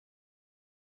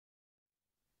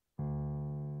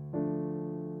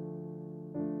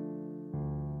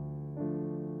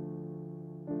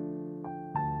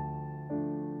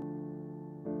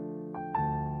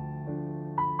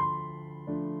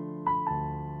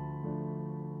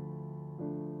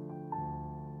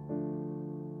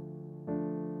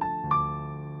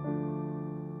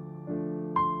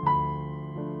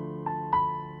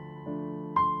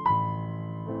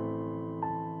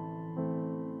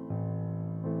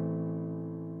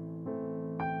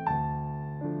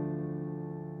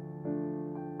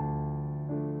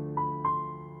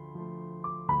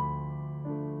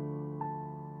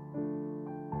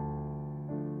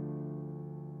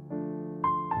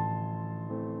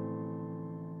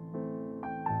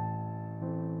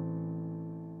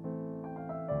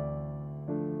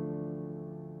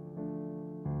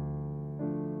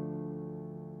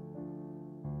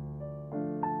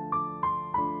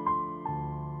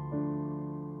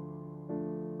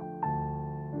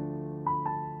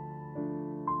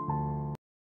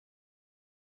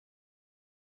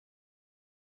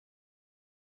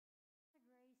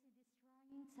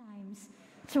times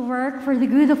to work for the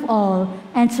good of all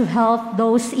and to help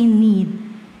those in need.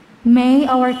 May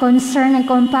our concern and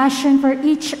compassion for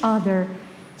each other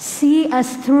see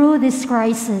us through this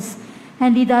crisis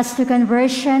and lead us to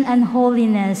conversion and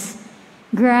holiness.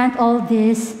 Grant all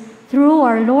this through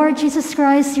our Lord Jesus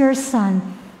Christ, your Son,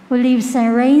 who lives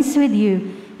and reigns with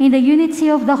you in the unity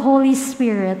of the Holy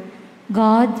Spirit,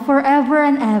 God, forever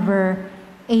and ever.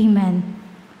 Amen.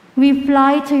 We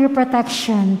fly to your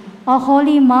protection, O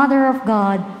Holy Mother of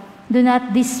God. Do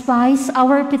not despise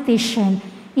our petition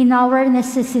in our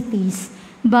necessities,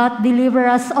 but deliver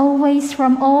us always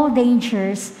from all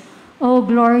dangers, O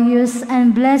glorious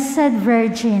and blessed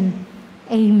Virgin.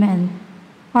 Amen.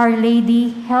 Our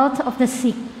Lady, health of the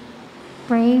sick,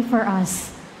 pray for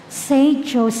us. Saint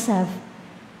Joseph,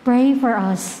 pray for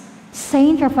us.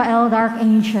 Saint Raphael the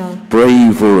Archangel,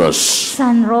 pray for us.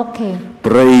 San Roque,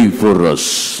 Pray for us.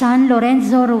 San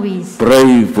Lorenzo Ruiz,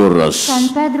 Pray for us. San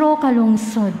Pedro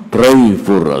Calungsod, Pray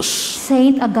for us.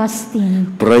 Saint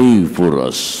Augustine, Pray for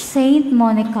us. Saint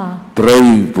Monica.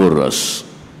 Pray for us.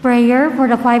 Prayer for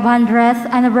the 500th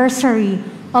anniversary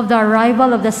of the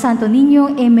arrival of the Santo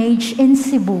Niño image in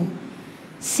Cebu.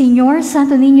 Señor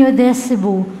Santo Niño de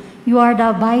Cebu, you are the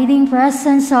abiding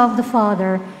presence of the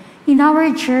Father in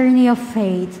our journey of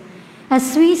faith.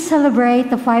 As we celebrate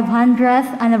the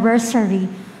 500th anniversary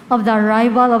of the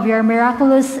arrival of your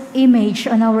miraculous image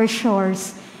on our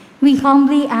shores, we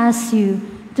humbly ask you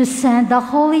to send the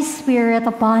Holy Spirit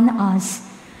upon us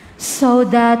so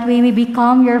that we may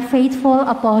become your faithful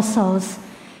apostles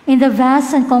in the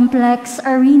vast and complex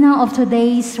arena of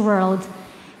today's world.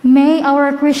 May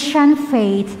our Christian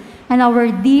faith and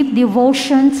our deep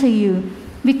devotion to you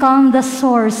become the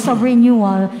source of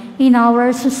renewal in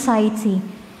our society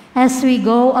as we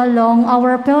go along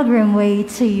our pilgrim way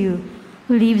to you,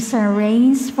 who lives and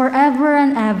reigns forever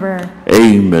and ever.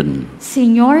 Amen.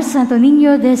 Señor Santo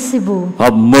Niño de Cebu,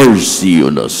 Have mercy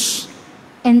on us.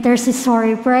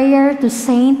 intercessory prayer to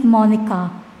Saint Monica.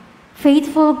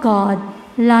 Faithful God,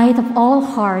 light of all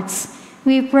hearts,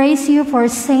 we praise you for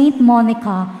Saint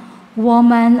Monica,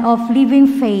 woman of living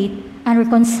faith and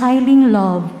reconciling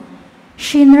love.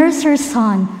 She nursed her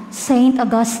son, Saint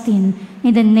Augustine,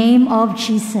 in the name of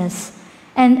Jesus,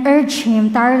 and urged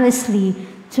him tirelessly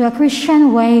to a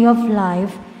Christian way of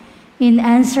life. In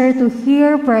answer to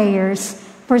her prayers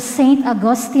for Saint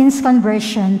Augustine's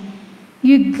conversion,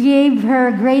 you gave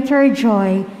her greater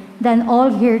joy than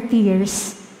all her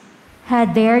tears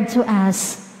had dared to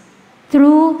ask.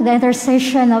 Through the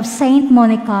intercession of Saint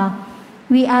Monica,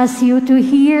 we ask you to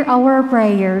hear our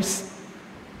prayers.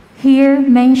 Here,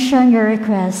 mention your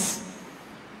requests.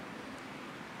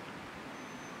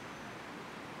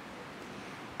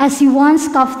 As you once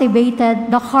captivated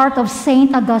the heart of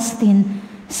Saint Augustine,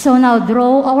 so now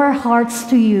draw our hearts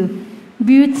to you,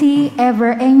 beauty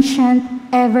ever ancient,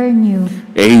 ever new.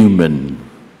 Amen.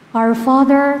 Our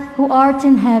Father, who art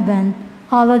in heaven,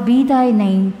 hallowed be thy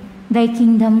name. Thy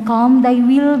kingdom come, thy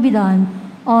will be done,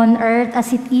 on earth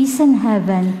as it is in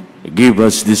heaven. Give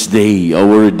us this day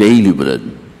our daily bread,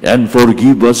 and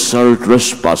forgive us our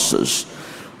trespasses,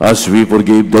 as we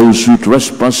forgive those who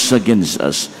trespass against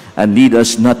us. And lead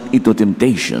us not into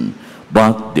temptation,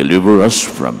 but deliver us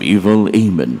from evil.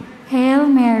 Amen. Hail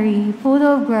Mary, full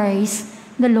of grace,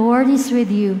 the Lord is with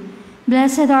you.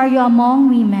 Blessed are you among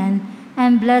women,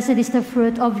 and blessed is the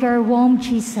fruit of your womb,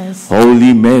 Jesus.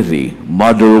 Holy Mary,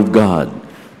 Mother of God,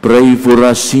 pray for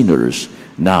us sinners,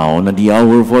 now and at the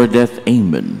hour of our death.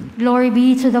 Amen. Glory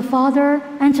be to the Father,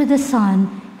 and to the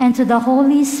Son, and to the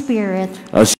Holy Spirit.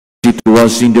 As it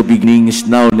was in the beginning, is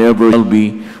now, and ever shall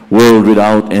be, world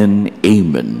without end.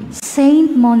 Amen.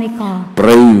 Saint Monica,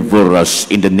 pray for us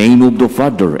in the name of the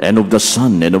Father, and of the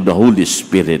Son, and of the Holy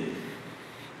Spirit.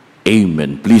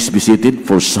 Amen. Please be seated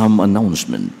for some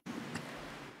announcement.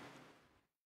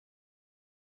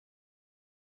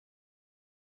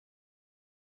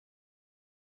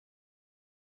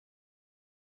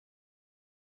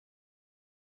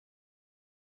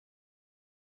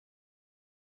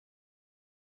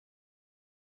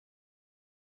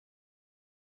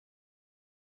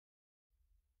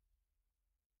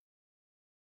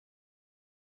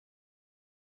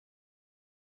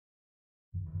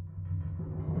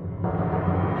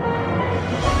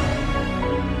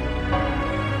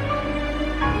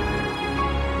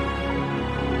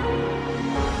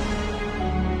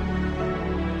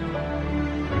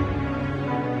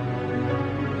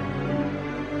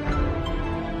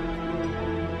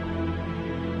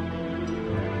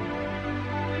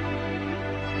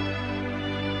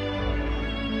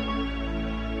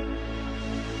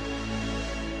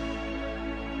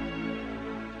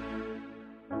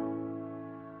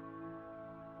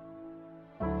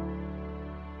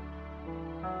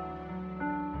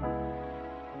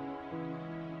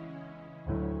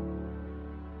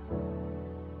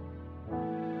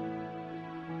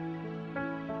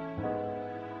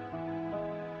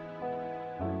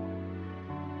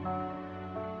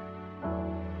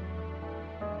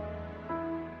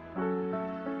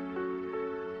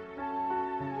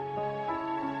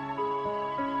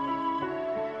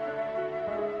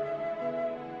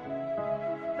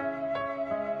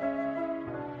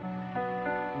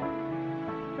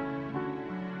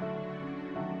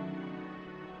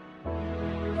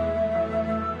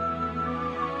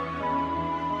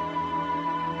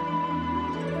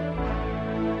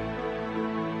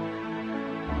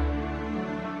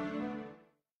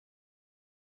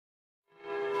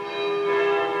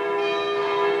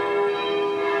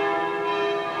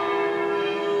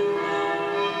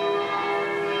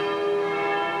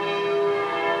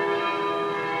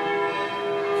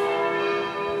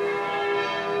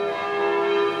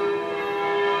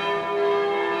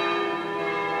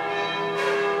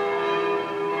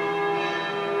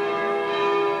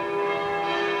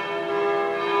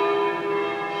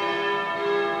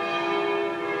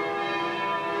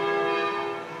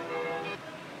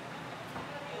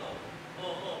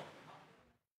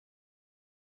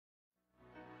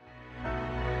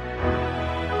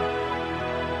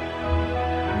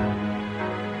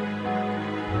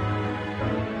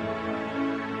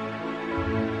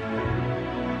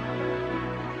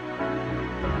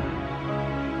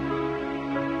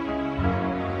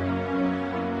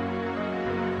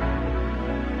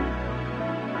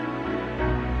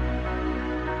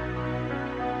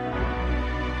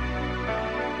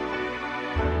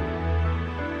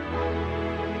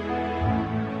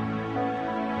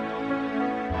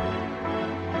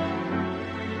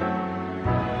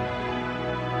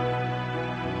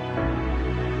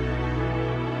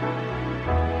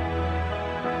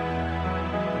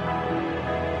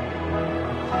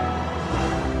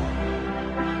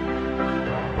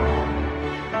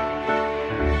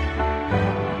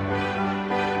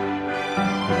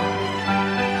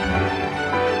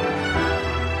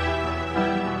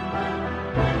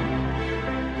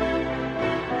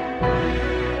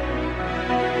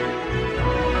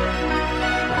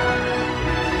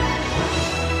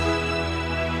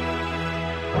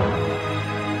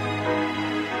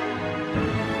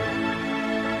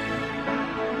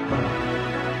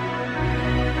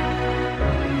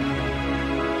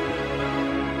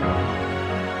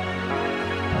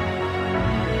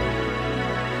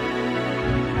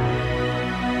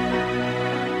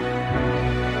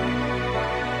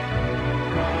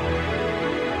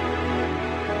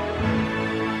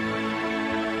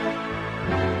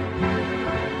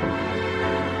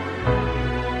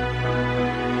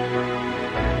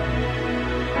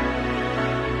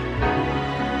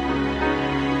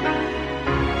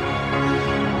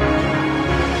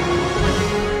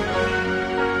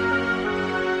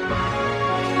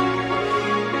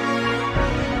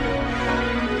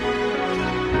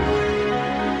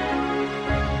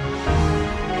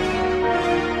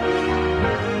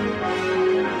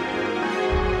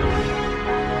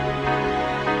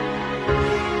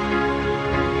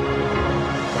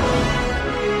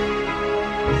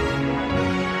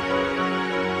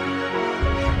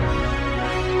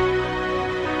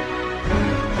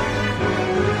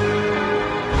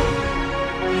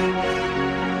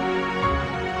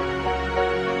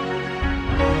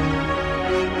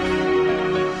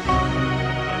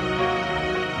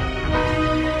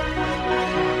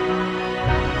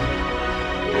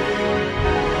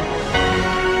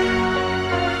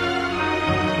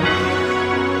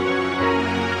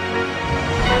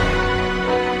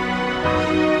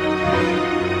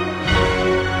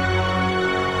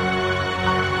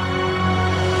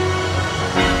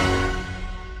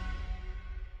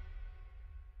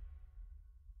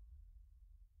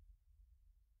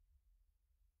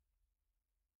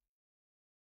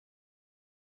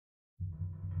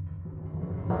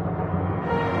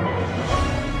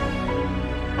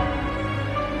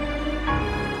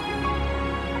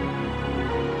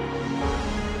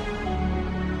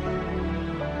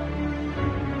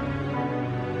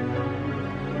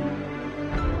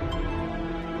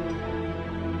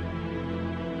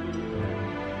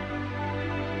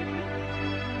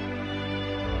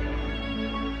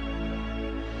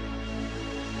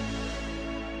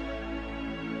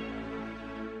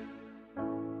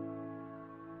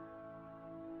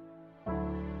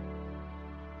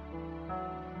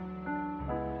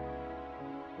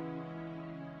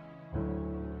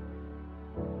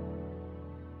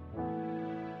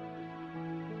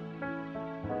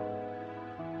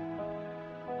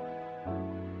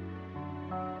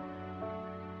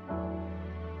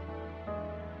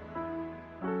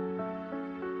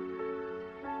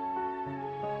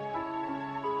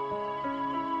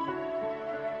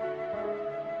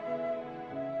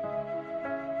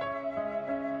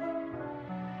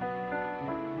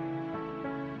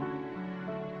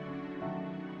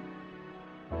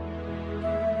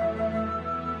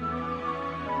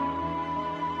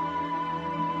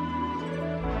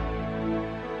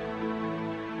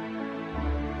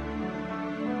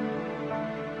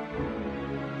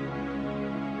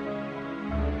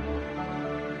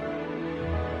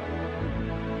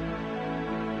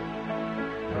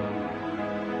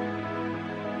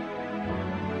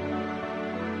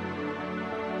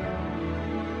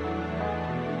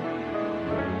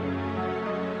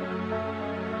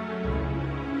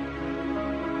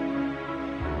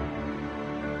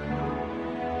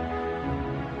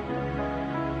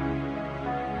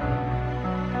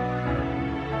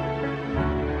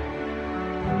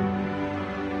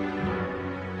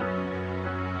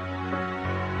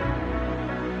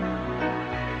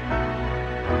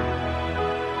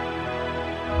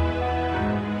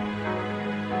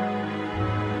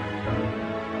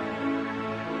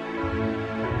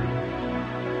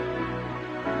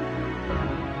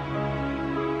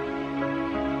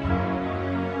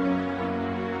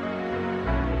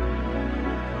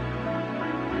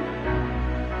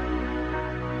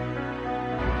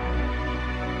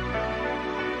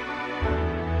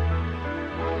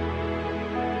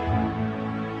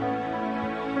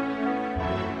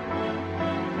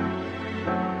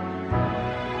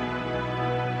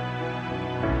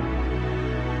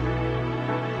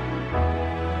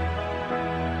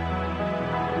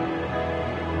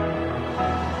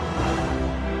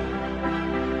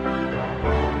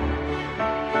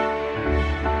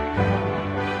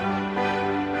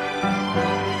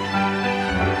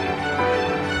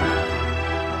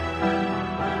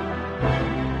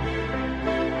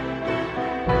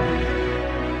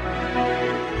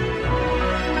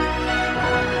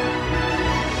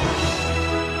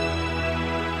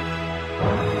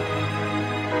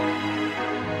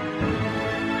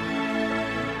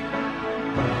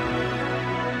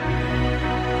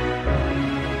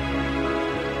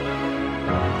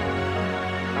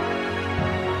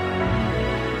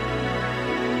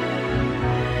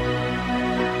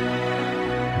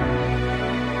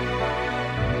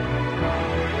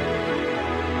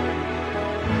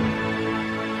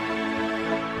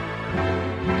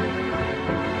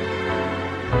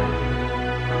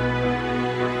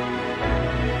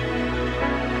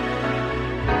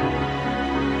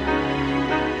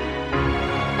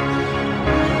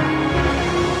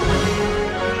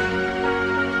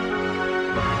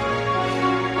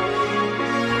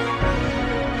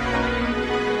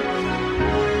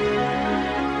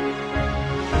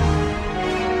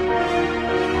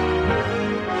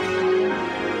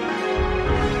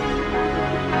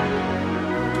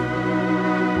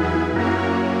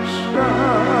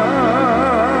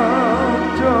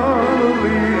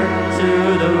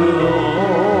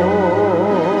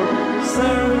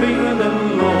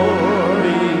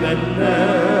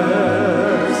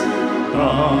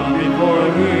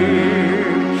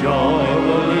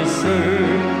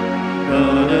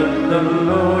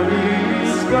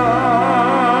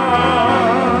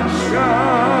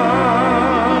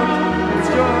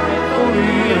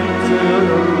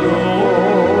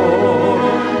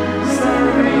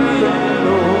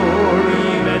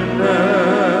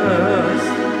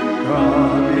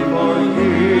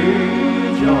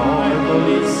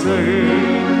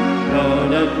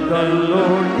 the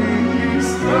Lord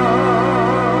is come.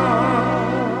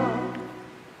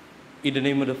 In the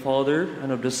name of the Father,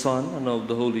 and of the Son, and of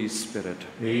the Holy Spirit.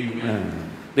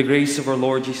 Amen. The grace of our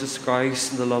Lord Jesus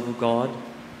Christ, and the love of God,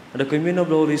 and the communion of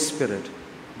the Holy Spirit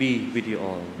be with you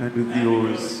all. And with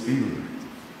your spirit.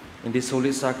 In this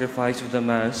holy sacrifice of the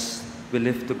Mass, we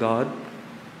lift to God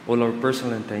all our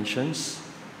personal intentions,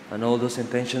 and all those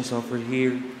intentions offered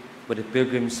here by the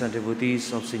pilgrims and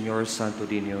devotees of Señor Santo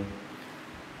Niño.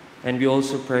 And we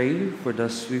also pray for the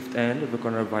swift end of the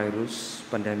coronavirus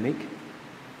pandemic,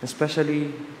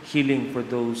 especially healing for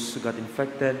those who got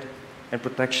infected and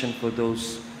protection for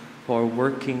those who are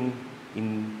working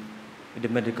in the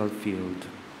medical field.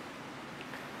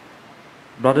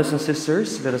 Brothers and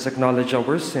sisters, let us acknowledge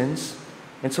our sins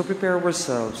and so prepare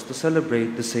ourselves to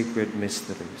celebrate the sacred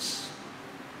mysteries.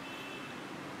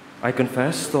 I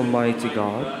confess to Almighty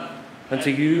God and to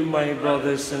you, my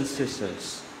brothers and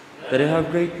sisters, that I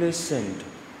have greatly sinned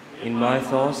in my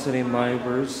thoughts and in my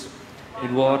words,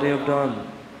 in what I have done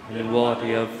and in what I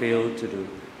have failed to do.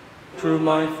 Through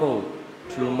my fault,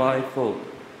 through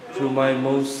my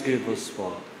most grievous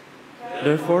fault.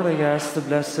 Therefore I ask the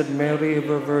Blessed Mary,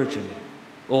 ever Virgin,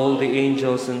 all the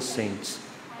angels and saints,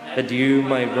 and you,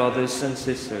 my brothers and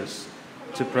sisters,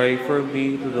 to pray for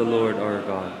me to the Lord our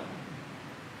God.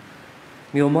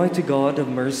 May Almighty God have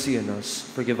mercy on us,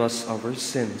 forgive us our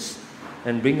sins,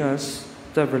 and bring us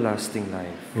to everlasting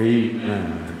life.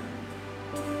 Amen.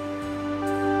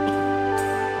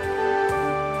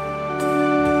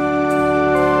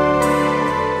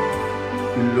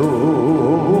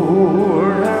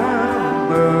 Lord have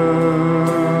mercy.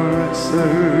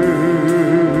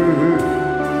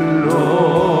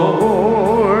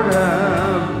 Lord have mercy. Lord have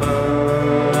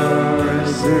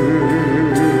mercy.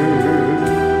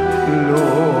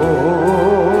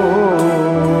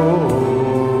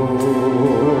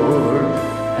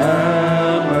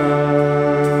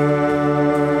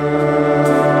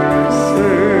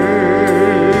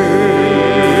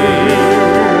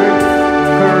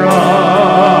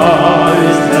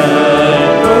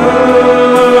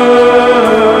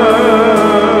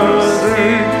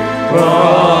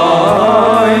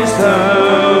 Christ have mercy. Christ have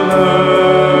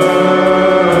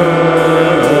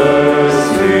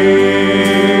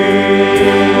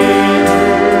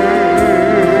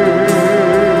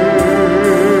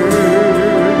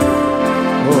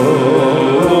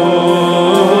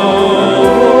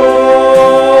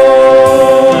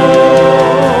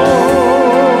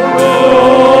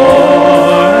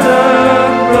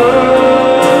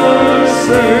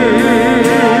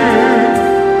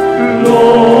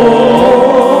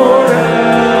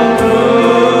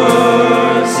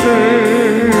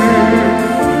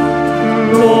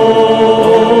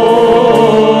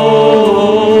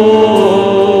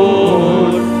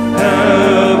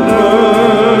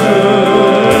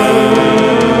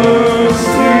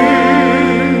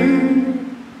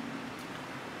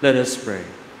Let us pray.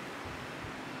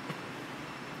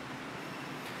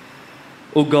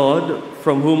 O God,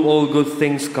 from whom all good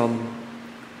things come,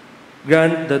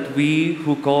 grant that we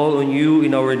who call on you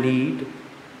in our need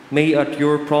may at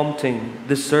your prompting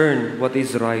discern what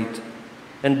is right,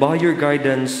 and by your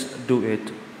guidance do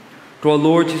it. Through our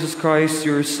Lord Jesus Christ,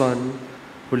 your Son,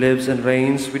 who lives and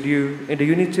reigns with you in the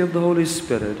unity of the Holy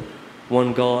Spirit,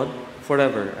 one God,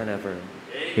 forever and ever.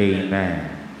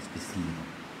 Amen. Let's be seated.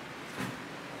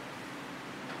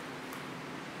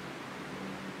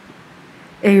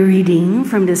 A reading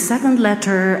from the second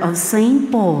letter of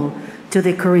St. Paul to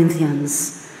the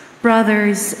Corinthians.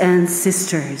 Brothers and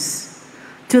sisters,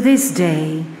 to this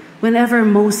day, whenever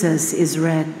Moses is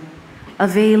read, a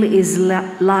veil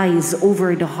lies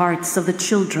over the hearts of the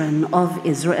children of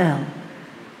Israel.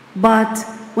 But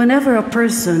whenever a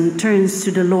person turns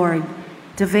to the Lord,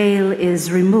 the veil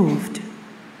is removed.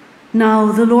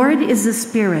 Now the Lord is the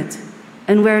Spirit,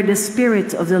 and where the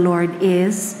Spirit of the Lord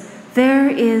is, there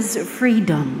is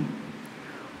freedom.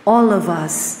 All of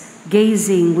us,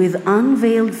 gazing with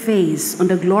unveiled face on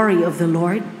the glory of the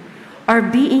Lord, are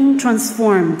being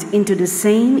transformed into the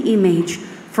same image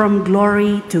from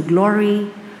glory to glory,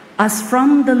 as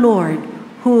from the Lord,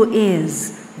 who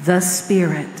is the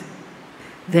Spirit.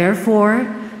 Therefore,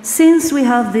 since we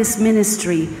have this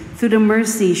ministry through the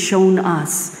mercy shown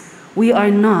us, we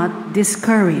are not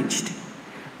discouraged.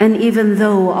 And even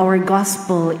though our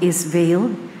gospel is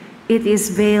veiled, it is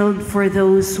veiled for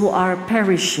those who are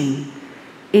perishing,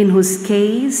 in whose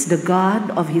case the God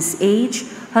of his age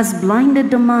has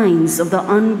blinded the minds of the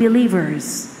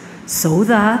unbelievers, so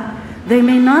that they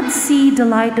may not see the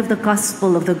light of the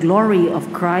gospel of the glory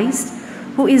of Christ,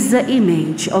 who is the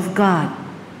image of God.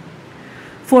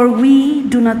 For we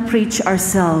do not preach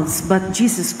ourselves, but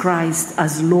Jesus Christ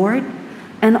as Lord,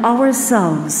 and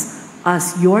ourselves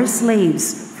as your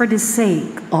slaves for the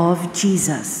sake of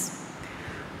Jesus.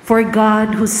 For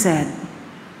God, who said,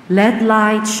 "Let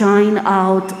light shine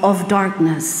out of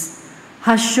darkness,"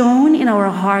 has shone in our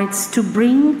hearts to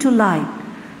bring to light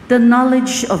the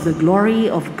knowledge of the glory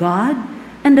of God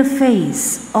and the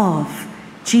face of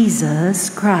Jesus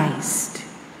Christ.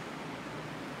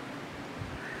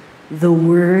 The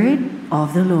word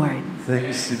of the Lord.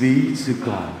 Thanks be to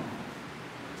God.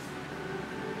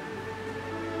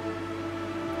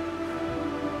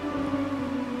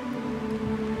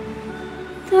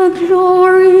 The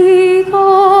glory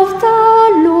of the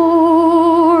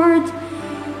Lord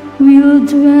will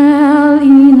dwell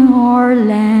in our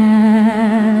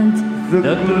land.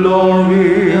 The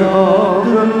glory of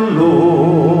the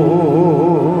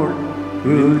Lord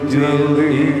will dwell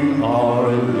in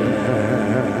our land.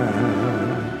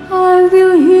 I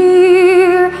will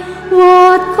hear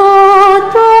what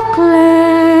God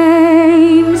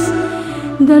proclaims.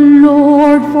 The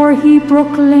Lord, for he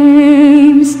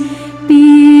proclaims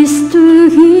peace to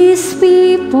his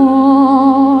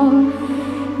people.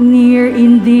 Near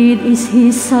indeed is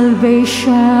his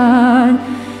salvation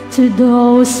to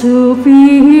those who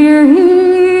fear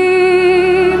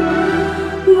him.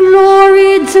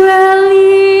 Glory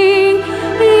dwelling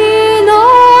in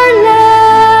our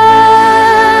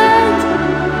land.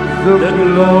 The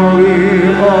glory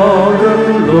of the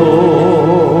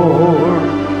Lord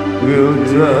will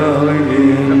dwell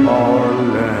in our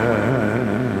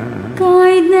land.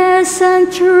 Kindness and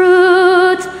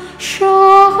truth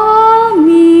shall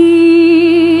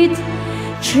meet,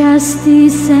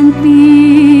 justice and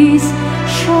peace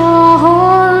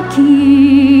shall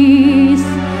kiss.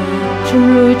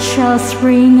 Truth shall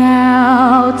spring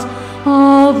out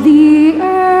of the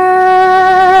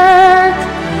earth,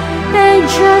 and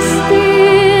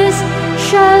justice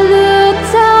shall look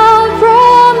down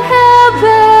from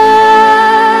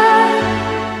heaven.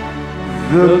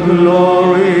 The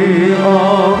glory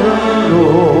of the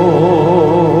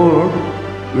Lord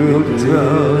will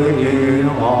dwell in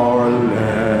our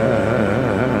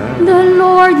land. The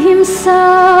Lord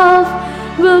himself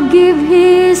will give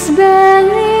his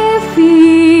benefits.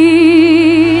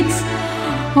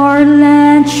 Our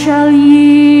land shall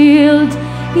yield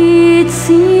its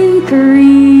increase.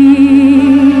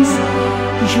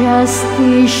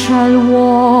 Justice shall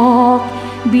walk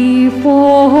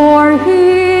before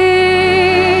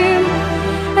him,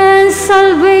 and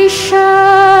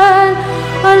salvation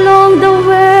along the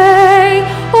way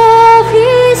of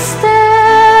his steps.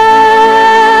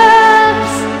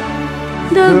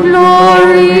 The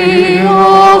glory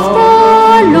of the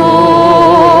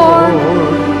Lord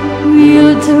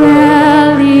will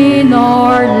dwell in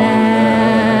our land.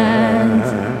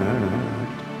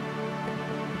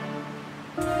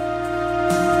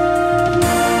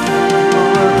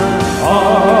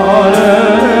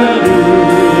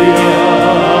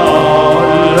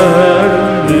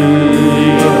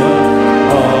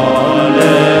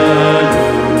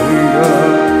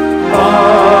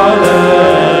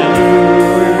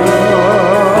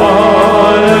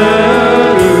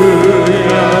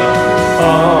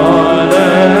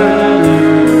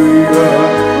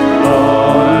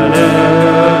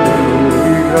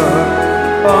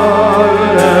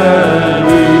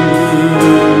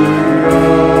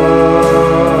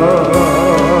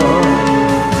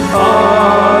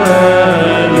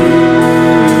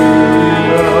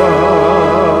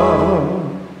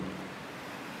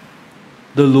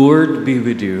 The Lord be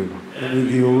with you. And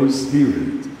with your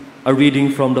spirit. A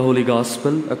reading from the Holy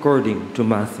Gospel according to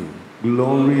Matthew.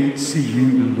 Glory to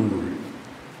you, Lord.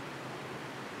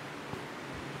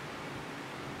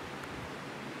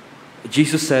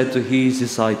 Jesus said to his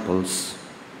disciples,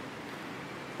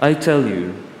 I tell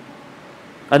you,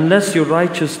 unless your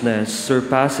righteousness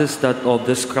surpasses that of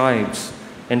the scribes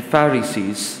and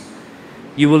Pharisees,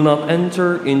 you will not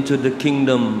enter into the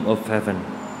kingdom of heaven.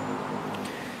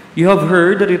 You have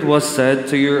heard that it was said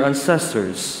to your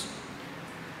ancestors,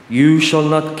 you shall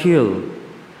not kill,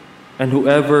 and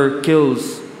whoever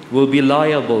kills will be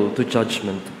liable to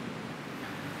judgment.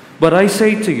 But I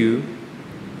say to you,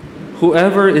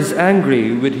 whoever is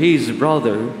angry with his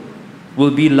brother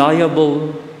will be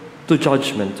liable to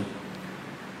judgment.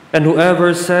 And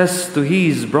whoever says to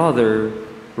his brother,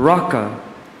 Raka,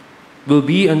 will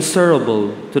be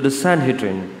answerable to the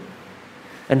Sanhedrin.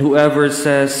 And whoever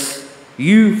says,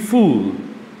 you fool,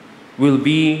 will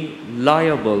be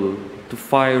liable to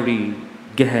fiery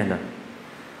Gehenna.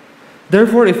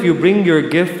 Therefore, if you bring your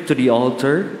gift to the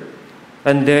altar,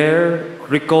 and there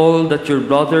recall that your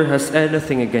brother has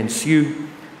anything against you,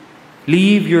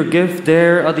 Leave your gift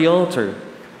there at the altar.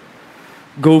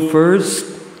 Go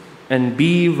first and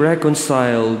be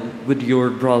reconciled with your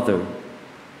brother,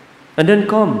 and then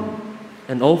come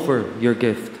and offer your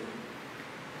gift.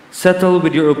 Settle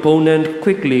with your opponent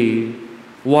quickly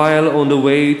while on the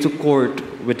way to court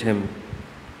with him.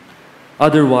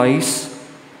 Otherwise,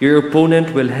 your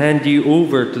opponent will hand you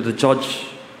over to the judge,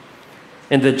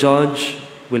 and the judge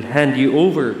will hand you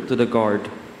over to the guard,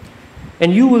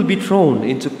 and you will be thrown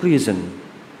into prison.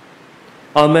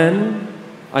 Amen,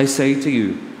 I say to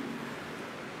you,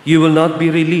 you will not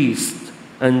be released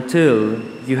until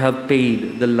you have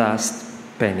paid the last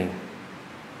penny.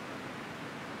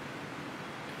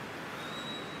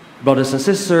 Brothers and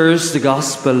sisters, the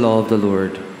Gospel of the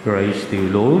Lord. Praise to you,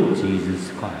 Lord Jesus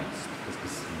Christ.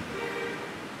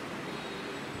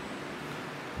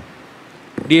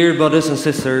 Dear brothers and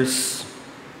sisters,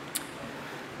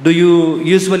 do you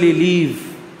usually leave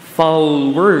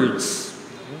foul words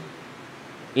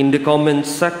in the comment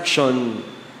section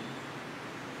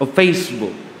of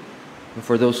Facebook,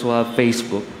 for those who have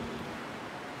Facebook,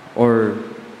 or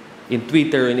in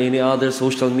Twitter and any other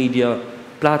social media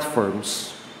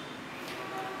platforms?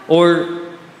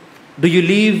 Or do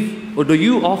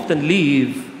you often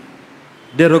leave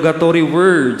derogatory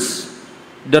words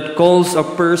that calls a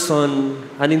person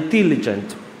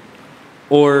unintelligent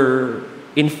or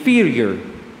inferior?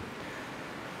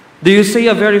 Do you say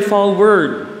a very foul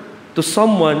word to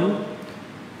someone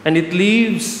and it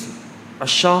leaves a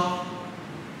shock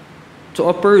to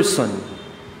a person,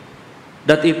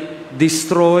 that it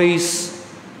destroys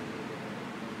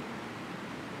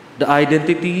the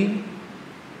identity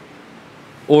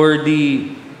or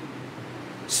the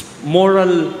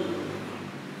moral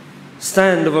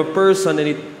stand of a person,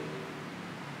 and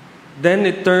then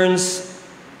it turns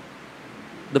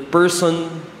the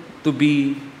person to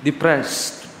be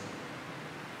depressed?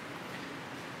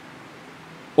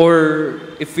 Or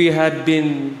if we had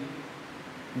been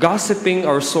gossiping,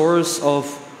 our source of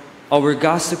our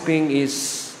gossiping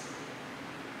is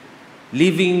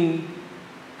leaving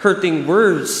hurting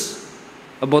words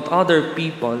about other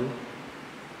people,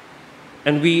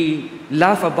 and we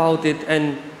laugh about it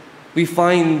and we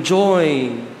find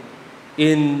joy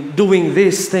in doing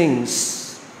these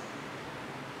things.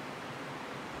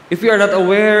 If we are not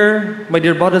aware, my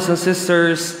dear brothers and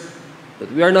sisters,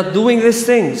 that we are not doing these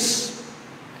things,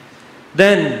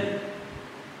 then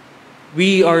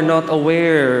we are not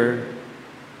aware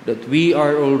that we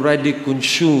are already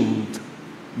consumed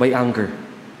by anger.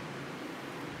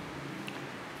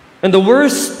 And the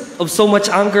worst of so much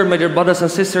anger, my dear brothers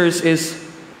and sisters, is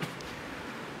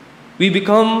we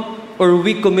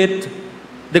commit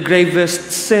the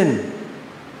gravest sin,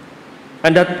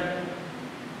 and that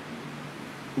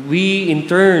we in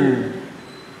turn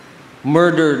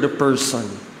murder the person.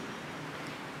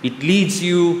 It leads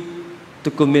you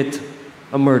to commit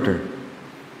a murder.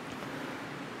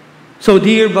 So,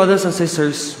 dear brothers and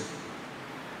sisters,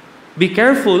 be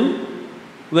careful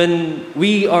when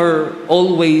we are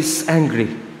always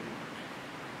angry.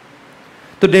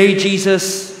 Today,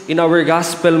 Jesus, in our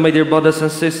gospel, my dear brothers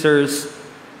and sisters,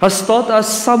 has taught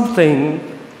us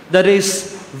something that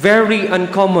is very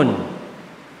uncommon.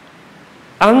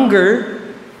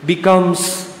 Anger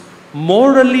becomes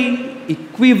morally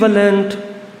equivalent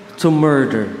to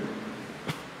murder.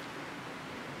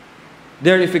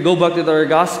 There, if we go back to our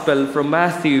gospel from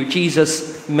Matthew,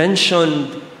 Jesus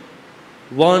mentioned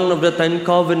one of the 10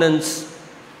 covenants,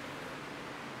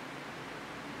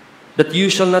 that you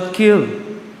shall not kill,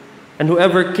 and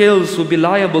whoever kills will be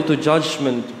liable to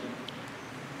judgment.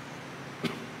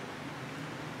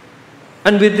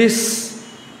 And with this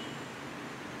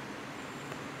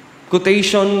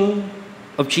quotation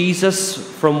of Jesus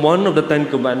from one of the 10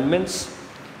 commandments,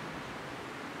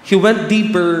 he went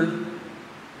deeper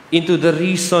into the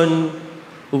reason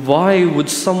why would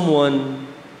someone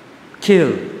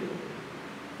kill?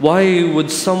 Why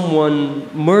would someone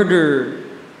murder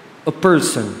a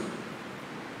person?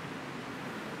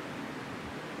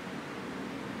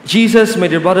 Jesus, my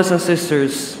dear brothers and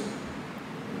sisters,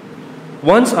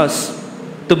 wants us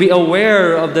to be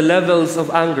aware of the levels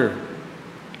of anger.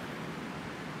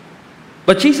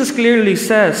 But Jesus clearly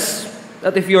says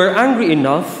that if you are angry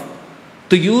enough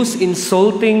to use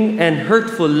insulting and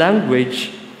hurtful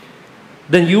language,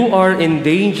 then you are in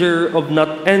danger of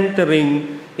not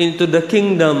entering into the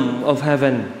kingdom of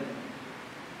heaven.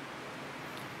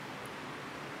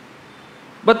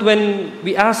 But when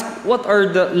we ask what are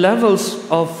the levels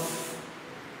of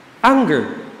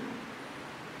anger,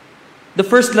 the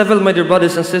first level, my dear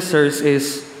brothers and sisters,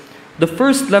 is the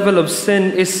first level of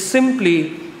sin is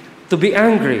simply to be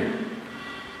angry.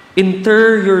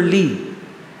 interiorly.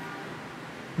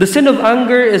 The sin of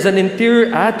anger is an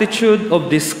interior attitude of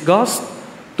disgust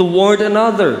toward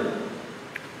another.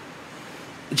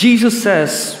 Jesus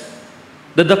says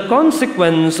that the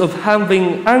consequence of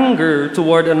having anger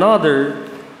toward another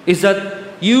is that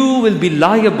you will be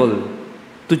liable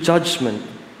to judgment.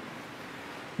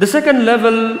 The second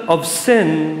level of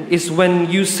sin is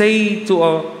when you say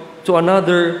to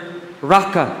another,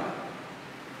 raka.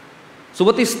 So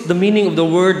what is the meaning of the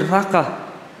word raka?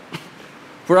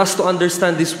 For us to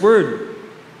understand this word,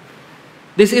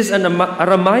 this is an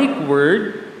Aramaic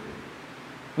word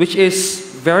which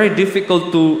is very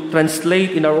difficult to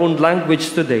translate in our own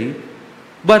language today.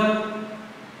 But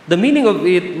the meaning of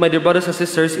it, my dear brothers and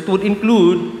sisters, it would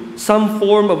include some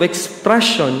form of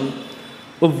expression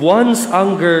of one's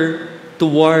anger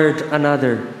toward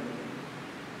another.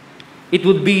 It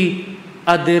would be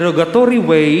a derogatory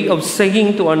way of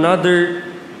saying to another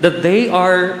that they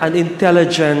are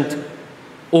unintelligent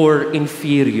or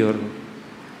inferior.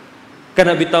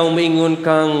 Kana bitaw maingon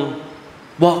kang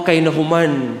wa kay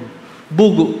nahuman,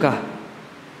 bugo ka.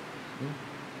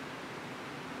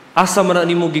 Asa man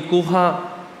nimo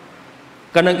gikuha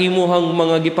kanang imuhang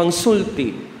mga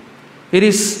gipangsulti. It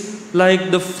is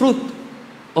like the fruit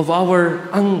of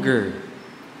our anger.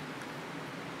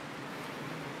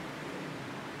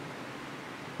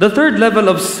 The third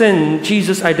level of sin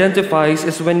Jesus identifies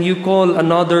is when you call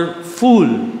another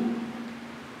fool.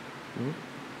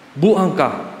 Buang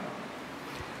ka.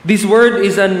 This word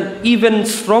is an even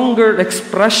stronger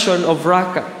expression of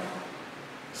raka.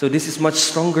 So this is much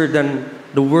stronger than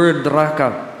the word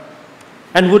raka,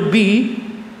 and would be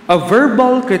a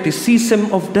verbal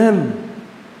criticism of them,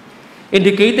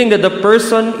 indicating that the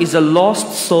person is a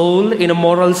lost soul in a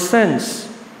moral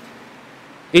sense.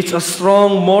 It's a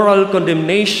strong moral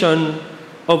condemnation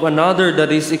of another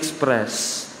that is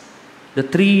expressed. The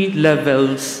three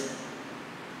levels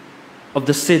of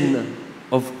the sin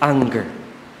of anger.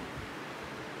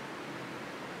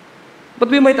 But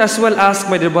we might as well ask,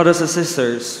 my dear brothers and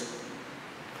sisters,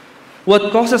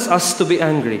 what causes us to be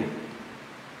angry?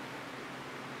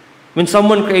 When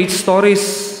someone creates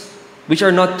stories which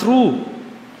are not true,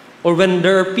 or when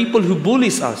there are people who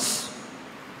bullies us,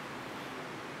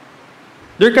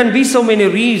 there can be so many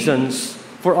reasons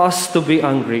for us to be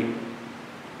angry.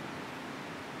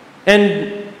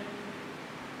 And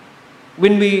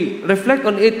when we reflect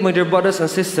on it, my dear brothers and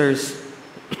sisters,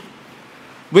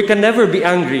 we can never be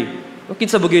angry.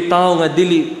 Kinsa bagay tao nga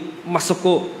dili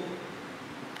masuko.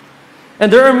 And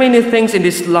there are many things in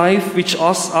this life which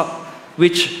ought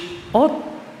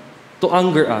to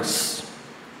anger us.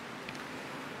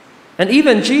 And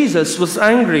even Jesus was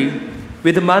angry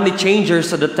with the money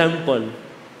changers at the temple.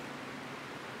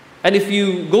 And if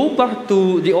you go back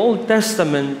to the Old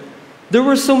Testament, there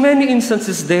were so many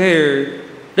instances there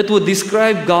that would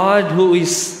describe God who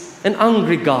is an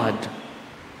angry God.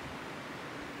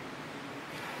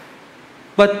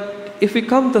 But if we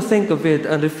come to think of it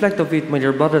and reflect of it, my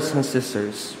dear brothers and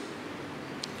sisters,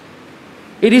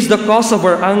 it is the cause of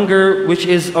our anger which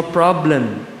is a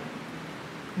problem,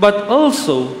 but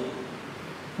also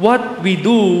what we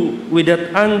do with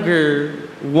that anger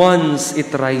once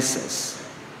it rises.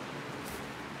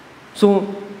 So,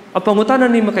 ang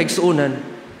pangutanan ni makaigsuunan,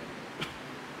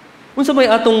 unsa may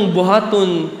atong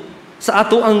buhaton sa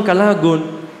ato ang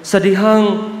kalagon sa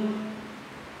dihang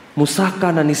musaka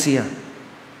na ni siya.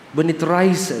 When it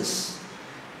rises,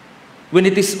 when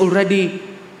it is already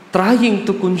trying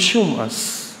to consume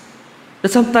us, that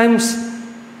sometimes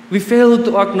we fail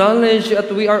to acknowledge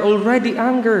that we are already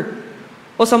angry.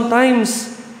 Or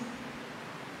sometimes,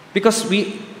 because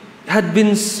we had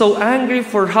been so angry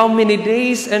for how many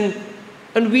days and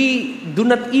we do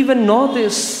not even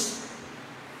notice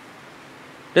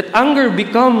that anger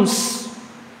becomes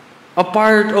a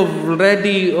part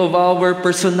of our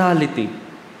personality.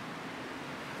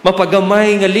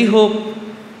 Mapagamay nga lihok,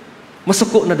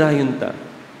 masuko na dayon ta.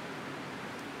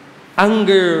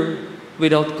 Anger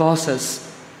without causes,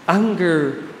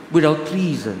 anger without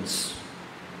reasons.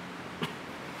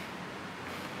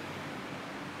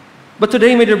 But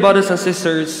today, my dear brothers and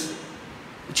sisters,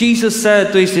 Jesus said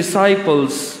to His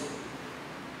disciples,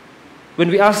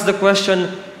 when we ask the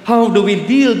question, how do we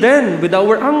deal then with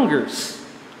our angers?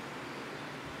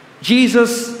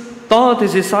 Jesus taught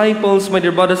His disciples, my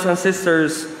dear brothers and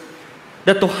sisters,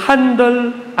 that to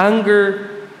handle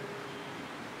anger,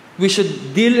 we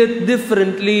should deal it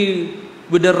differently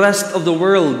with the rest of the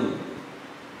world.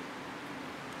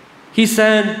 He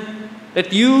said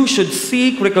that you should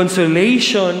seek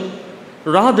reconciliation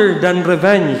rather than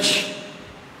revenge.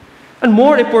 And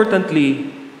more importantly,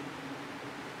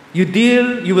 You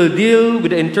will deal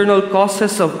with the internal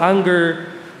causes of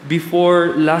anger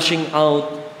before lashing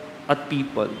out at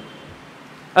people.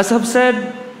 As I've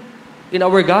said in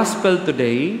our gospel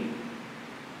today,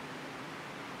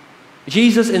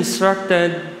 Jesus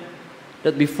instructed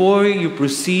that before you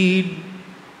proceed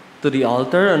to the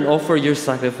altar and offer your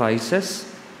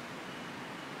sacrifices,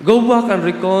 go back and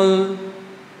recall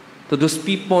to those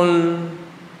people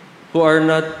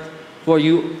who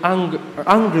you are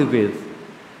angry with,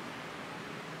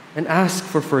 and ask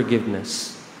for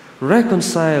forgiveness.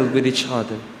 Reconcile with each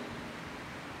other.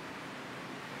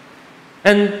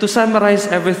 And to summarize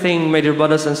everything, my dear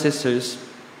brothers and sisters,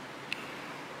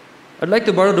 I'd like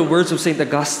to borrow the words of St.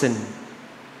 Augustine,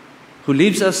 who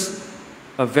leaves us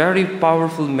a very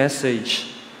powerful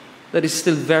message that is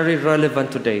still very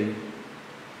relevant today.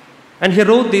 And he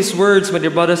wrote these words, my dear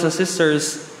brothers and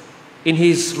sisters, in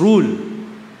his rule.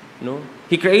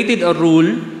 He created a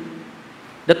rule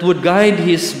that would guide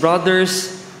his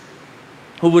brothers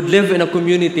who would live in a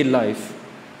community life.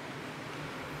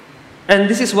 And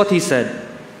this is what he said: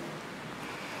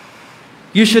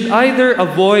 you should either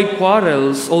avoid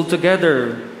quarrels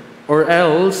altogether or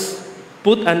else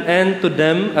put an end to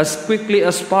them as quickly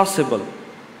as possible.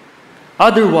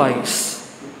 Otherwise,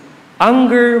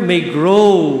 anger may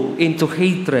grow into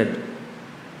hatred,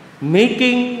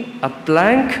 making a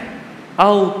plank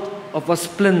out of a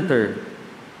splinter,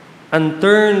 and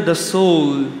turn the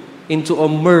soul into a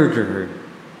murderer.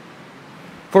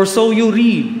 For so you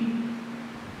read,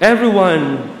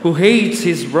 everyone who hates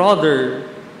his brother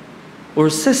or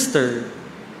sister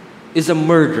is a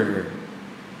murderer.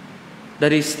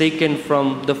 That is taken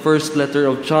from the first letter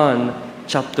of John,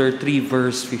 chapter 3,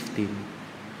 verse 15.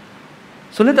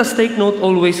 So let us take note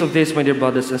always of this, my dear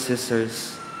brothers and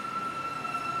sisters.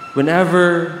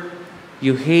 Whenever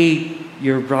you hate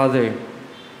your brother,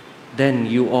 then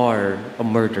you are a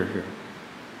murderer.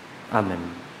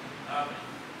 Amen.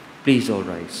 Please all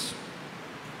rise.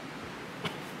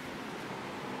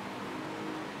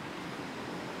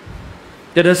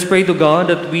 Let us pray to God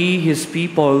that we, His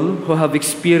people, who have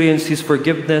experienced His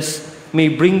forgiveness, may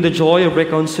bring the joy of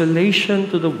reconciliation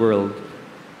to the world.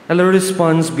 And our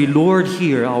response be, Lord,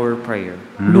 hear our prayer.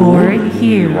 Lord,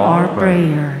 hear our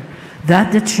prayer,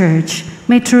 that the Church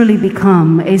may truly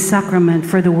become a sacrament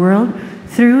for the world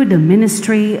through the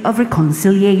ministry of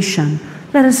reconciliation.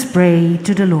 Let us pray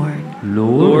to the Lord.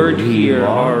 Lord, hear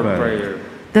our prayer.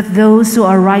 That those who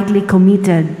are rightly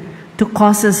committed to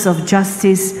causes of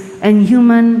justice and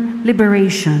human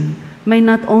liberation may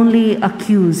not only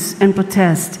accuse and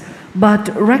protest, but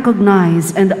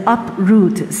recognize and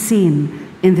uproot sin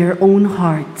in their own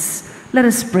hearts. Let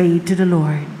us pray to the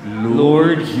Lord.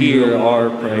 Lord, hear our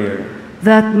prayer.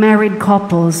 That married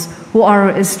couples who are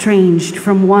estranged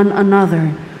from one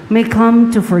another may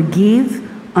come to forgive,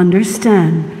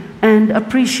 understand, and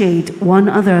appreciate one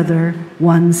another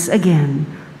once again.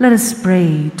 Let us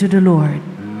pray to the Lord.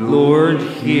 Lord,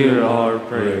 hear our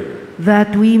prayer.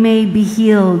 That we may be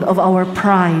healed of our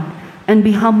pride and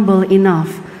be humble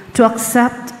enough to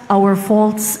accept our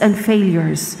faults and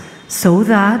failures, so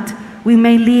that we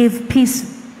may live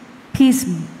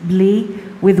peaceably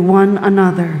with one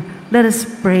another. Let us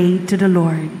pray to the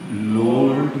Lord.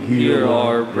 Lord, Hear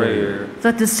our prayer.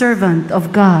 That the servant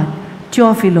of God,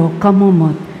 Teofilo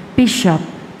Kamumot, Bishop,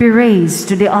 be raised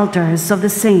to the altars of the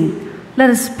saint. Let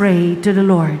us pray to the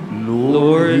Lord.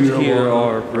 Lord, hear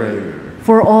our prayer.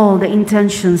 For all the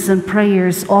intentions and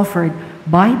prayers offered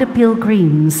by the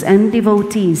pilgrims and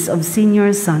devotees of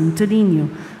Senior Santo Niño,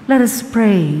 let us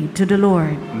pray to the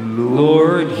Lord.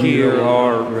 Lord, hear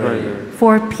our prayer.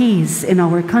 For peace in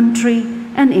our country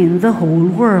and in the whole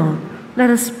world, let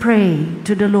us pray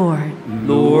to the Lord.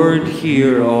 Lord,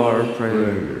 hear our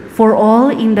prayer. For all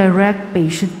indirect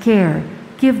patient care,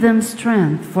 give them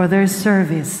strength for their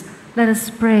service. Let us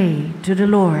pray to the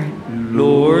Lord.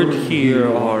 Lord, hear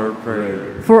our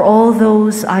prayer. For all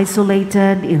those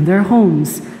isolated in their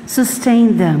homes,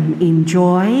 sustain them in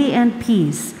joy and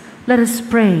peace. Let us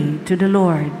pray to the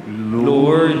Lord.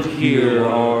 Lord, hear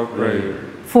our prayer.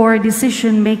 For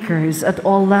decision makers at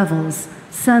all levels,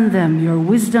 send them your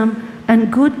wisdom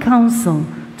and good counsel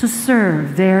to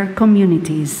serve their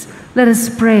communities. Let us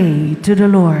pray to the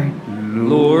Lord.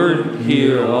 Lord,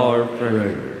 hear our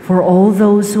prayer. For all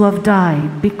those who have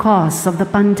died because of the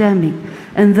pandemic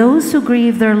and those who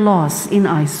grieve their loss in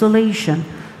isolation,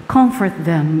 comfort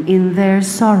them in their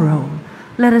sorrow.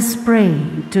 Let us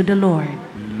pray to the Lord.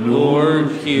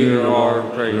 Lord, hear our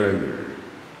prayer.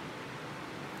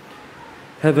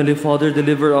 Heavenly Father,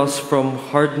 deliver us from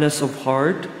hardness of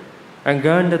heart, and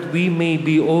grant that we may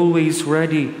be always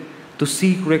ready to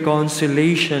seek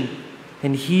reconciliation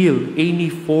and heal any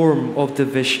form of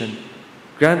division.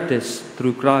 Grant this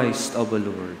through Christ our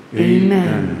Lord.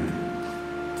 Amen.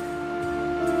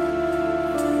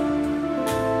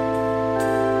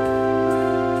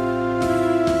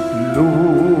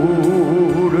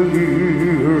 Lord,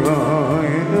 here I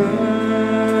am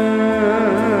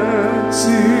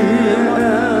to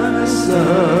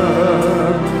answer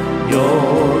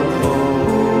your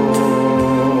call.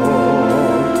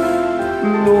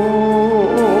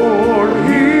 Lord,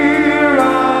 here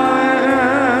I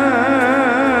am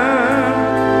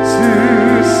to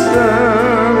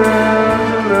serve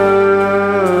and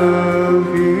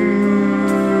love you.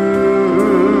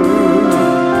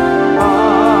 I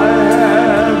have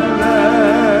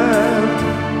left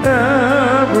everything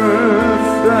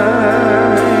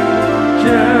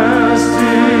just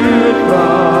to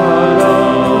follow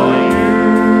you.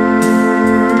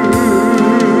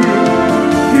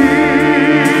 Here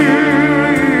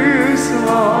is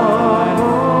my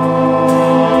heart.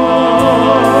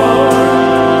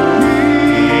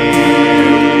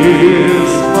 Here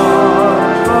is my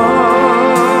mind.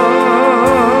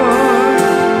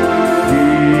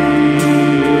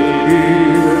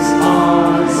 Here is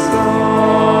my soul.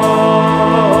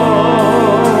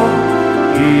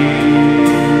 Here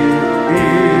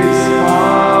is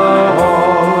my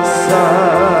whole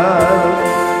self.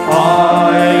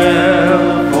 I am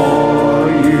for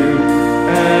you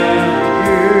and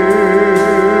you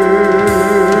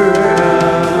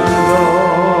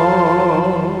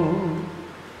alone.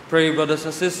 Pray, brothers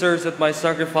and sisters, that my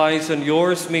sacrifice and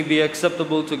yours may be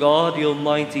acceptable to God, the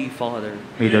Almighty Father.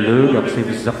 May the Lord accept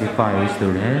the sacrifice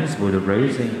to hands for the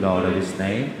praise and glory of His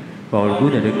name, for our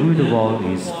good and the good of all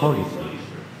His holy church.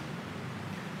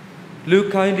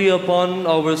 Look kindly upon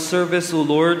our service, O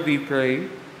Lord, we pray,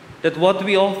 that what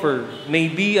we offer may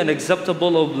be an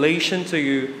acceptable oblation to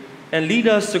you, and lead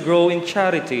us to grow in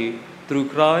charity through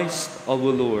Christ our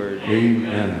Lord.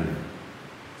 Amen.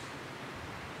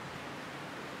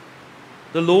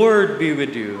 The Lord be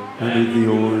with you. And with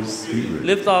your spirit,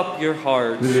 Lift up your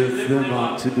hearts. lift them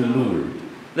up to the Lord.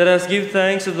 Let us give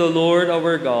thanks to the Lord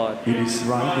our God. It is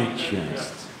right and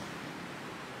just.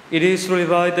 It is really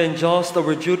right and just,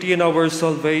 our duty and our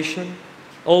salvation,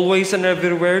 always and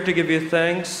everywhere to give you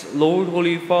thanks, Lord,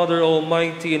 Holy Father,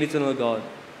 Almighty and Eternal God.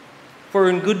 For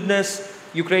in goodness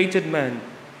you created man,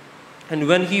 and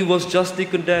when he was justly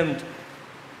condemned,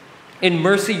 in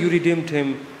mercy you redeemed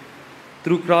him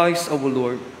through Christ our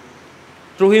Lord.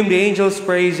 Through him the angels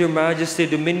praise your majesty,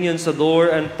 dominions adore,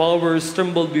 and powers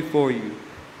tremble before you.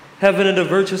 Heaven and the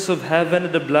virtues of heaven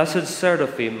and the blessed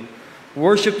seraphim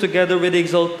worship together with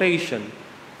exaltation.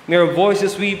 May our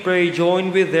voices, we pray,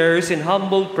 join with theirs in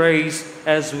humble praise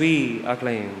as we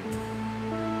acclaim.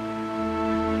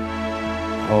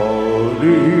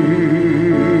 Holy,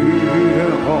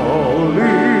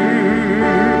 holy,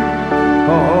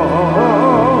 holy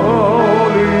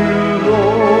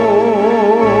Lord.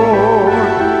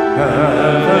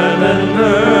 Heaven and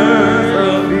earth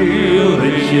are filled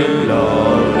with your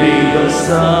glory,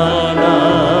 Hosanna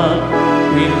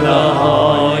in the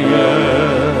highest.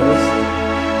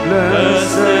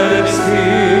 Blessed is he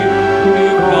who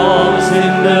comes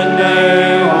in the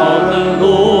name of the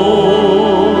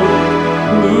Lord.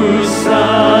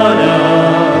 Hosanna,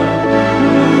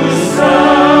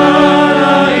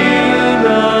 Hosanna in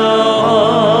the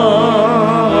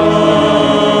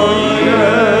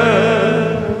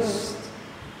highest.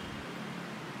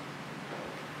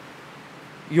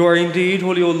 You are indeed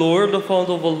holy, O Lord, the fount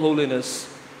of all holiness.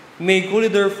 Make holy,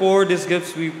 therefore, these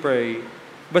gifts, we pray.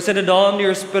 But send down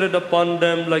your Spirit upon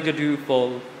them like a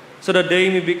dewfall, so that they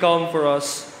may become for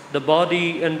us the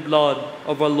body and blood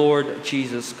of our Lord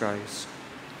Jesus Christ.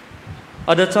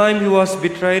 At the time he was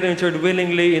betrayed and entered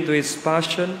willingly into his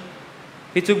passion,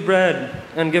 he took bread,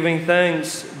 and giving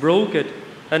thanks, broke it,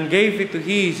 and gave it to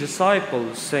his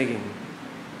disciples, saying,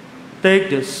 "Take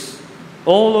this,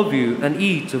 all of you, and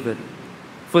eat of it,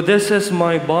 for this is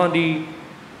my body,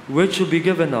 which will be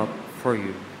given up for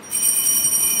you."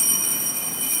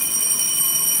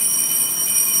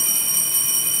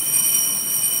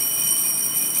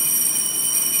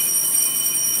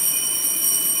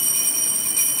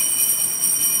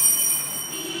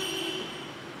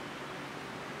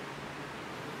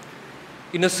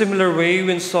 In a similar way,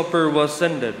 when supper was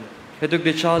ended, he took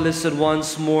the chalice, and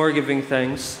once more giving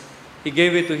thanks, he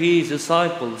gave it to his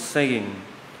disciples, saying,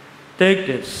 "Take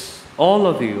this, all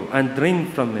of you, and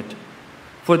drink from it.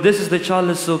 For this is the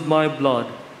chalice of my blood,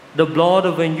 the blood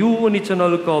of a new and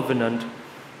eternal covenant,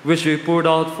 which we poured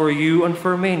out for you and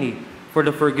for many for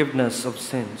the forgiveness of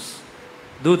sins.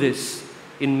 Do this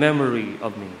in memory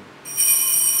of me."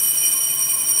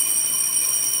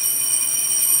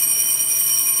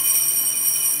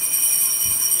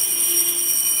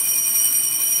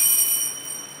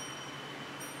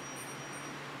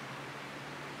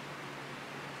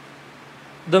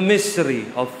 The mystery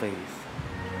of faith.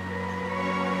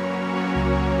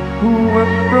 Who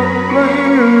have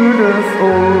proclaimed death, O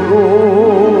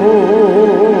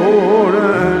Lord,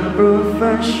 and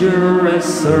perfect your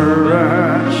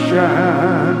resurrection,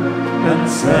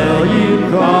 until you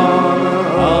come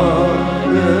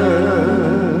again.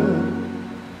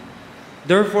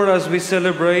 Therefore, as we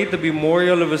celebrate the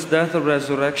memorial of his death and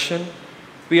resurrection,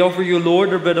 we offer you,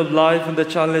 Lord, the bread of life and the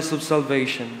chalice of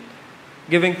salvation,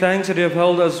 giving thanks that you have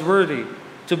held us worthy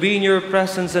to be in your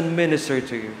presence and minister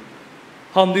to you.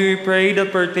 Humbly we pray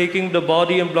that partaking the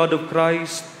body and blood of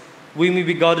Christ, we may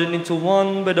be gathered into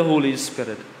one by the Holy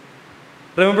Spirit.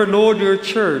 Remember, Lord, your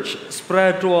church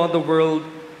spread throughout the world,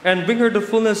 and bring her the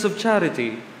fullness of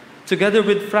charity, together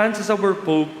with Francis our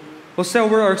Pope, Jose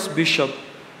our Archbishop,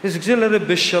 his auxiliary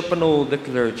bishop, and all the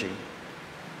clergy.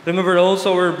 Remember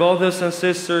also our brothers and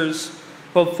sisters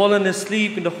who have fallen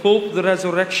asleep in the hope of the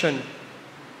resurrection,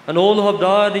 and all who have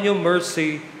died in your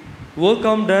mercy.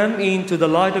 Welcome them into the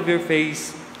light of your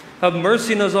face. Have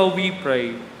mercy on us all, we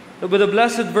pray, that with the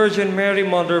Blessed Virgin Mary,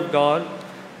 Mother of God,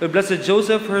 with Blessed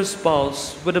Joseph, her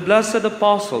spouse, with the blessed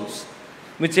apostles,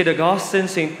 with St. Augustine,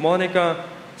 St. Monica,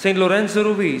 St. Lorenzo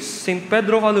Ruiz, St.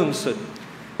 Pedro Calungsod,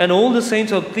 and all the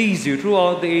saints who have pleased you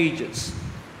throughout the ages,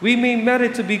 we may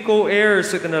merit to be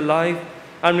co-heirs with eternal life,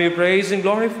 and we praise and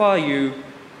glorify you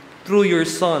through your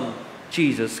Son,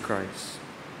 Jesus Christ.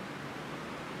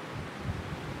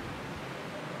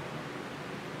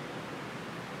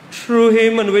 Through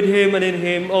him, and with him, and in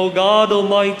him, O God,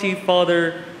 Almighty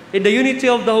Father, in the unity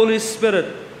of the Holy Spirit,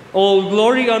 all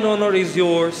glory and honor is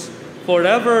yours,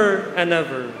 forever and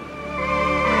ever.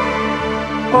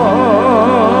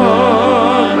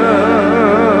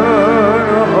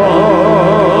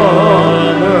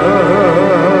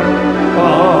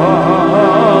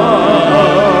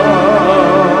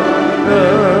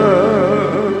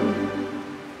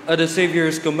 At the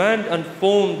Savior's command, and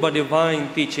formed by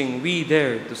divine teaching, we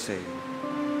dare to say,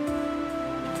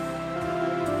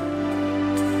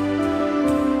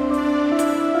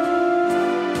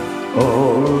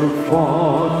 Our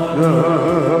Father,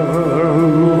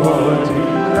 who art in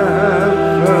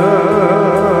heaven,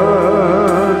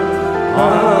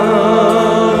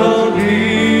 hallowed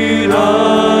be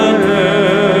thy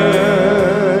name.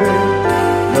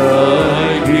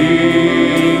 Thy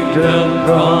kingdom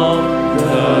come,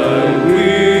 thy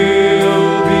will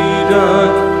be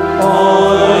done,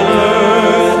 on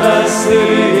earth as it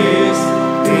is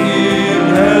in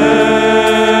heaven.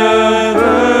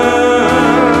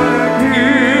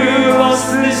 Give us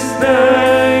this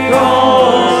day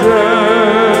our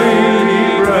daily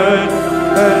bread,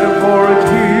 and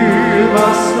forgive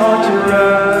us our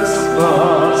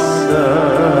trespasses,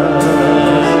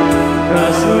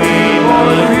 as we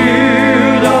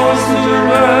forgive those who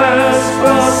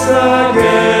trespass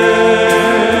against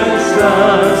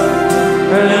us.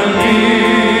 And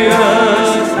lead us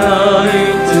not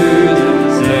into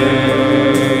temptation,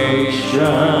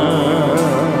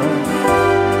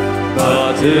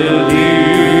 but deliver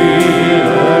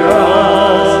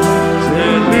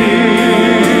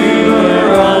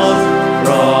us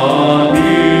from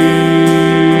evil.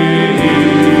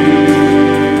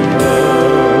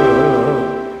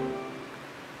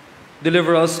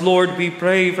 deliver us, Lord, we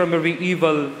pray, from every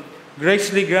evil.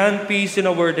 Graciously grant peace in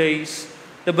our days,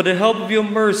 that by the help of your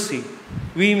mercy,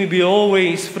 we may be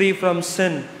always free from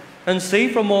sin and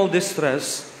safe from all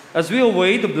distress, as we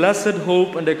await the blessed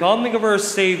hope and the coming of our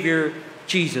Savior,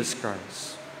 Jesus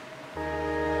Christ.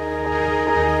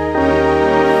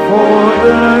 For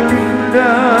the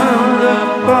kingdom, the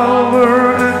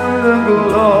power, and the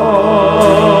glory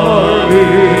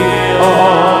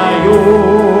are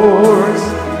yours,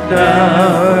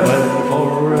 now and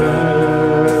forever.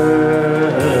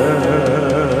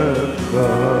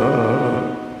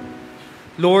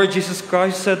 Lord Jesus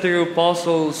Christ said to your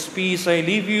apostles, "Peace I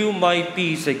leave you, my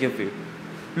peace I give you.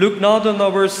 Look not on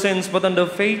our sins, but on the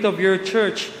faith of your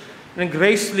church, and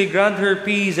graciously grant her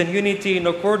peace and unity in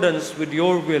accordance with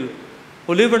your will,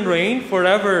 who live and reign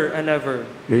forever and ever."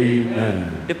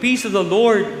 Amen. The peace of the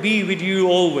Lord be with you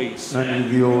always. And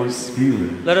with your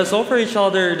spirit. Let us offer each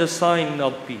other the sign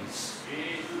of peace.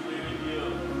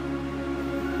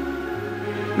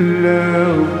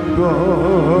 Let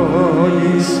God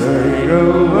take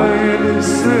away the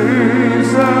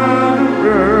sins of the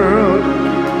world,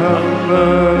 have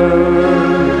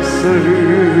mercy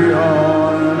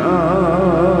on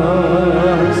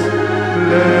us.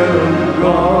 Let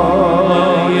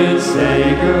God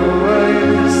take away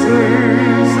the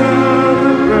sins of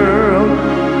the world,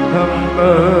 have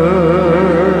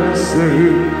mercy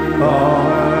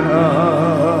on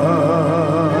us.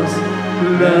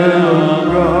 Let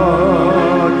God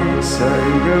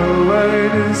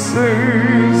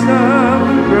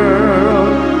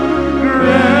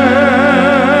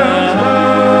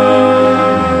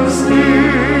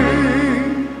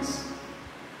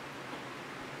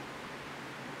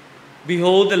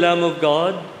Behold the Lamb of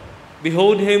God.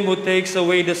 Behold him who takes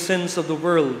away the sins of the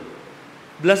world.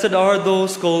 Blessed are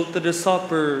those called to the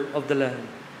supper of the Lamb.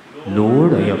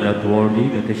 Lord, I am not worthy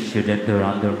that you should enter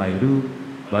under my roof,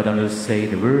 but only say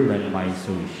the word, and my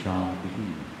soul shall be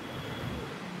healed.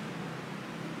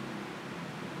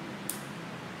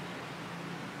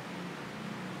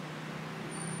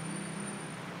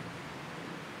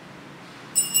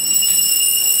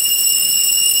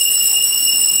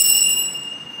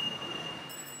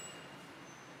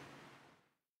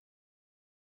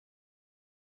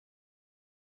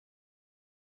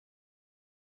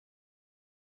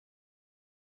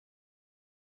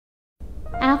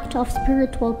 Act of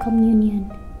spiritual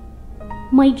communion.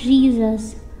 My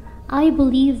Jesus, I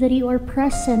believe that you are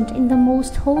present in the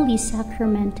most holy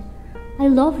sacrament. I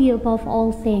love you above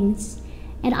all things,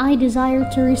 and I desire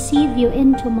to receive you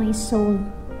into my soul.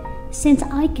 Since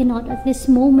I cannot at this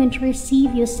moment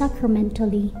receive you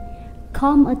sacramentally,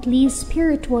 come at least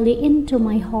spiritually into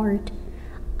my heart.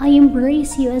 I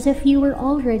embrace you as if you were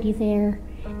already there,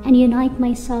 and unite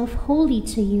myself wholly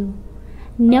to you.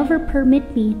 Never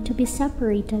permit me to be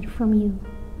separated from you.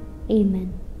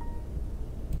 Amen.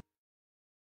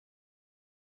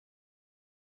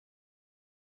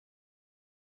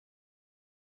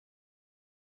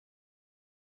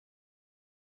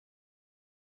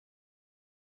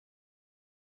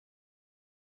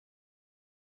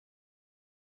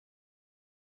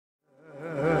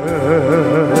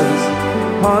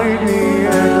 Hide me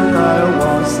in thy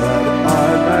walls that I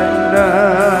may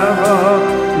never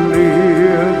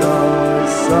leave thy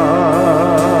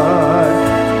side.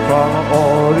 From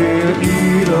all the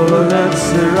evil that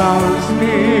surrounds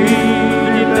me,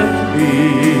 defend me.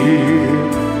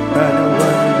 And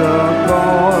when the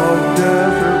call of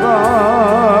death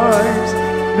arrives,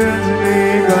 bid me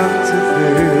come to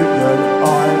faith that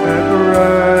I may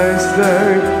rest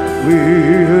there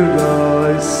with thy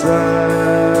saints.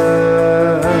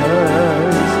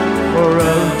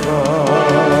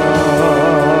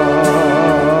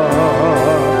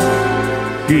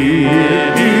 Hear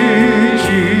me,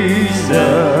 Jesus,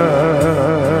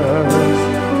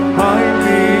 hide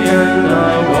me in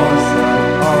thy walls that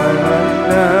I may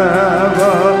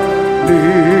never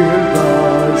leave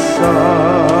thy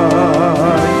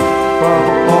side. From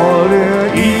all the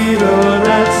evil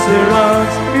that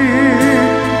surrounds me,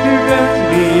 defend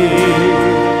me.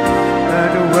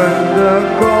 And when the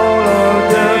call of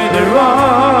death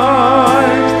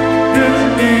arrives, bid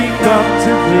me come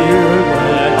to feel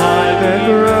that I may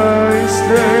rise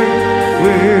there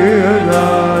with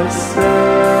thy saints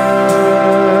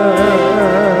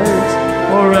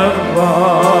forever.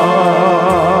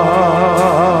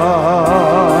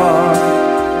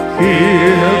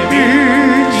 Hear me,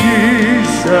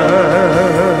 Jesus,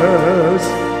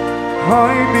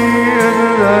 hide me in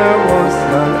thy walls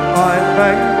that I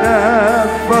may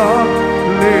never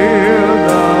leave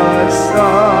thy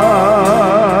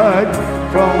side.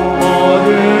 From all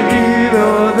the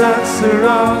evil that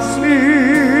surrounds me,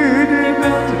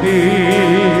 defend me.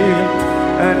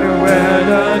 And when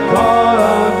the call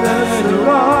of death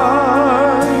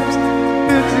arrives,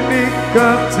 bid me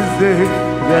come to thee,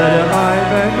 that I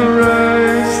may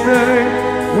rest there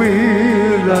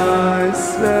with thy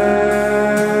saints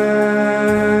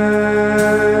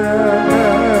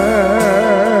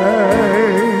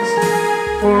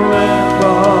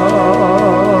forever.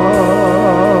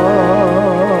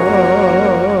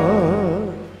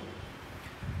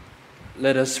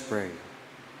 Let us pray.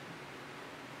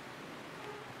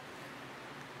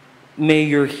 May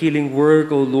your healing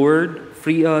work, O Lord,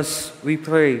 free us, we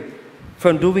pray,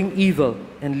 from doing evil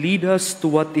and lead us to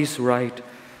what is right,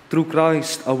 through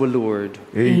Christ our Lord.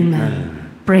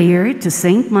 Amen. Prayer to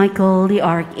Saint Michael the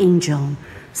Archangel.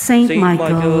 Saint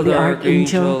Michael the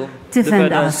Archangel,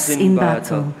 defend us in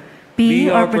battle. Be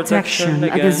our protection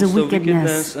against the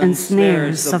wickedness and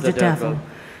snares of the devil.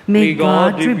 May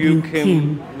God rebuke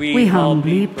him, we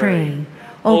humbly pray.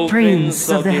 O Prince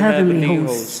of the heavenly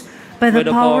hosts, by the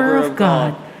power of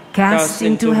God, cast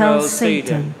into hell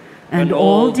Satan and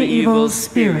all the evil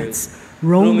spirits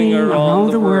roaming around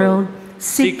the world,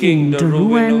 seeking the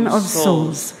ruin of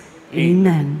souls.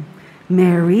 Amen.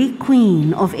 Mary,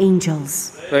 Queen of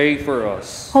Angels, Pray for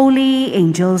us. holy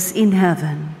angels in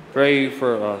heaven, Pray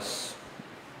for us.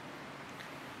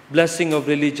 Blessing of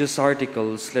religious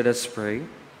articles, let us pray.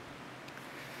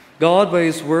 God, by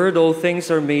His word, all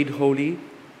things are made holy.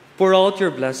 Pour out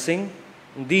your blessing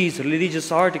on these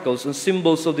religious articles and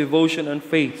symbols of devotion and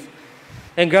faith,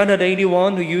 and grant that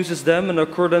anyone who uses them in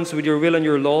accordance with your will and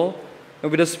your law,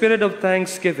 and with a spirit of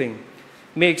thanksgiving,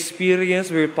 may experience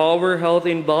with power, health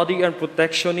in body, and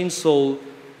protection in soul,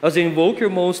 as I invoke your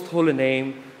most holy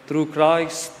name through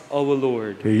Christ our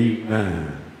Lord.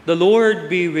 Amen. The Lord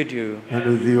be with you. And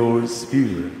with your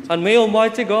spirit. And may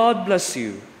Almighty God bless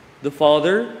you, the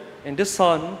Father, and the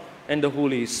Son, and the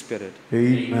Holy Spirit.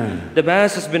 Amen. The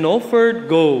Mass has been offered.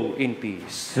 Go in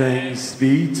peace. Thanks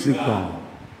be to God.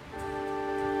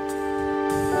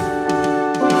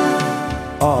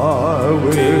 I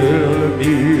will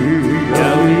be